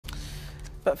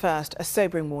But first, a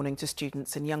sobering warning to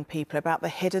students and young people about the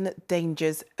hidden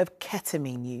dangers of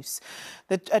ketamine use.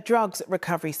 A drugs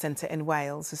recovery centre in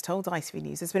Wales has told ITV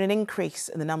News there's been an increase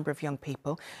in the number of young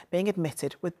people being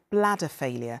admitted with bladder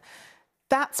failure.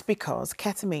 That's because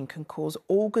ketamine can cause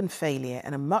organ failure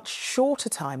in a much shorter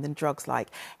time than drugs like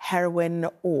heroin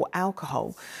or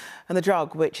alcohol. And the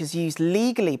drug, which is used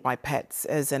legally by pets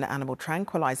as an animal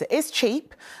tranquiliser, is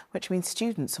cheap, which means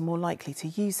students are more likely to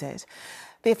use it.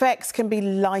 The effects can be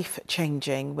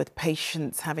life-changing, with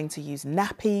patients having to use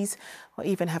nappies or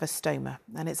even have a stoma.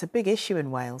 And it's a big issue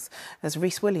in Wales, as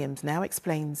Rhys Williams now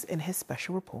explains in his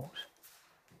special report.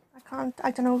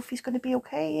 I don't know if he's going to be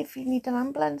OK, if you need an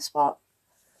ambulance, what.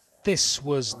 This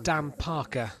was Dan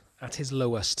Parker at his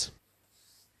lowest.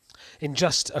 In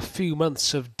just a few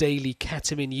months of daily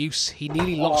ketamine use, he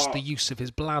nearly lost the use of his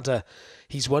bladder.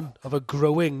 He's one of a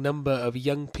growing number of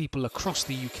young people across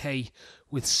the UK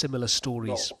with similar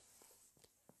stories.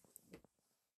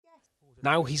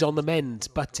 Now he's on the mend,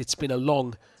 but it's been a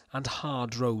long and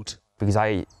hard road. Because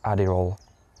I had it all,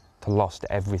 lost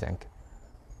everything.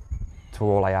 So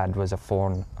all I had was a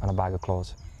phone and a bag of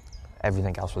clothes.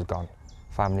 Everything else was gone.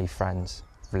 Family, friends,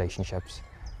 relationships,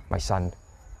 my son.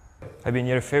 I've been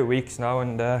here a few weeks now,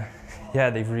 and yeah,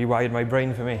 they've rewired my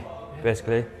brain for me,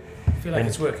 basically. Feel like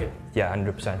it's working? Yeah,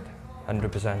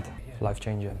 100%.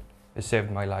 Life-changing. It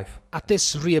saved my life. At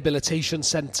this rehabilitation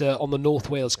centre on the North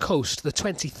Wales coast, the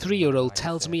 23-year-old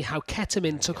tells me how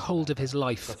ketamine took hold of his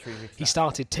life. He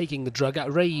started taking the drug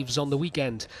at raves on the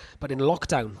weekend, but in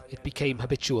lockdown it became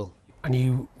habitual. And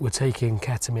you were taking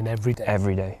ketamine every day?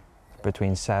 Every day.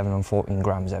 Between 7 and 14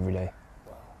 grams every day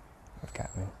of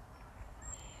ketamine.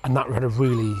 And that had a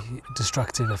really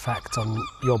destructive effect on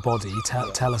your body.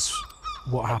 Tell us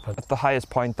what happened. At the highest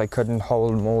point, I couldn't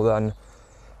hold more than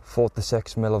 4 to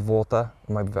 6 ml of water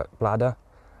in my bladder.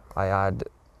 I had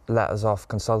letters off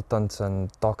consultants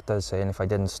and doctors saying if I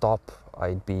didn't stop,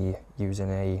 I'd be using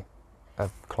a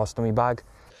colostomy bag.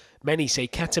 Many say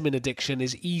ketamine addiction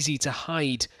is easy to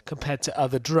hide compared to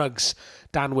other drugs.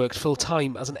 Dan worked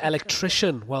full-time as an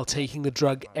electrician while taking the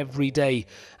drug every day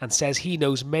and says he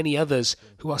knows many others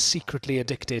who are secretly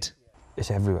addicted. It's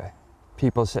everywhere.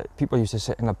 People used to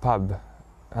sit in a pub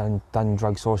and done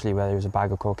drugs socially where there was a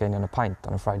bag of cocaine and a pint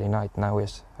on a Friday night. Now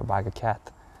it's a bag of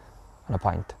cat and a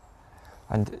pint.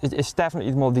 And it's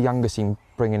definitely more the younger scene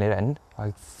bringing it in,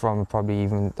 like from probably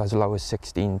even as low as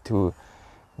 16 to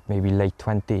maybe late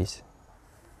 20s.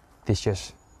 It's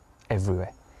just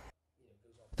everywhere.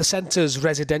 The centre's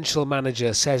residential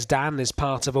manager says Dan is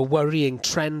part of a worrying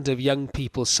trend of young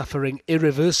people suffering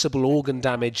irreversible organ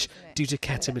damage due to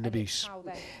ketamine abuse.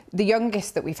 The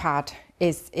youngest that we've had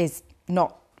is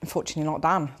not, unfortunately not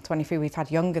Dan, 23. We've had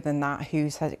younger than that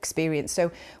who's had experience.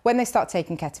 So when they start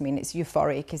taking ketamine, it's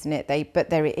euphoric, isn't it?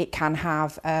 It can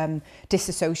have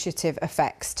dissociative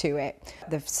effects to it.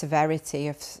 The severity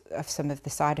of some of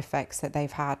the side effects that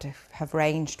they've had have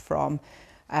ranged from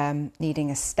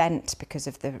needing a stent because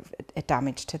of the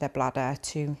damage to their bladder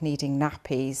to needing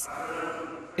nappies.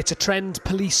 It's a trend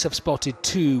police have spotted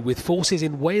too, with forces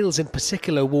in Wales in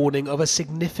particular warning of a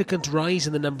significant rise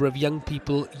in the number of young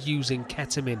people using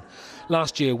ketamine.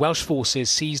 Last year, Welsh forces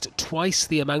seized twice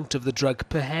the amount of the drug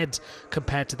per head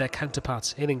compared to their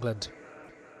counterparts in England.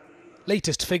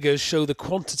 Latest figures show the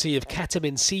quantity of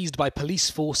ketamine seized by police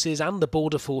forces and the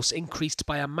border force increased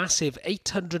by a massive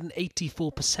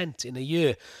 884% in a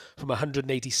year, from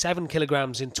 187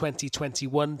 kilograms in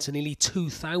 2021 to nearly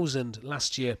 2,000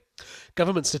 last year.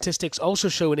 Government statistics also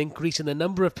show an increase in the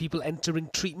number of people entering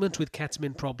treatment with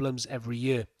ketamine problems every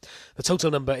year. The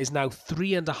total number is now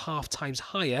 3.5 times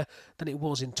higher than it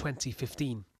was in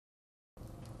 2015.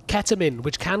 Ketamine,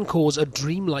 which can cause a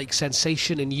dreamlike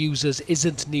sensation in users,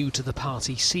 isn't new to the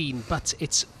party scene, but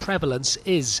its prevalence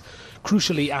is.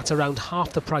 Crucially, at around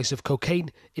half the price of cocaine,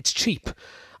 it's cheap.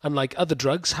 Unlike other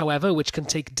drugs, however, which can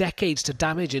take decades to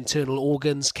damage internal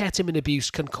organs, ketamine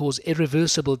abuse can cause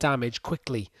irreversible damage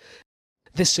quickly.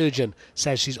 This surgeon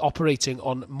says she's operating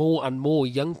on more and more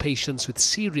young patients with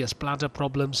serious bladder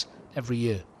problems every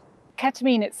year.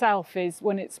 Ketamine itself is,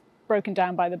 when it's broken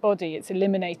down by the body, it's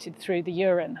eliminated through the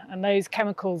urine, and those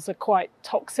chemicals are quite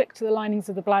toxic to the linings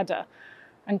of the bladder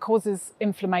and causes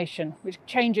inflammation, which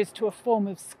changes to a form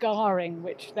of scarring,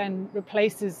 which then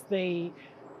replaces the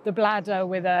bladder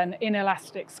with an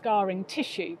inelastic scarring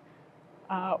tissue,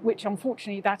 which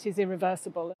unfortunately that is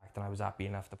irreversible.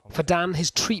 For Dan,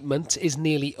 his treatment is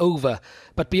nearly over,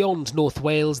 but beyond North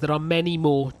Wales there are many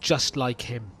more just like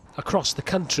him. Across the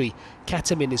country,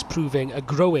 ketamine is proving a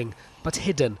growing but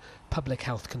hidden public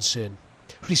health concern.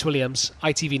 Rhys Williams,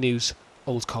 ITV News,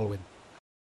 Old Colwyn.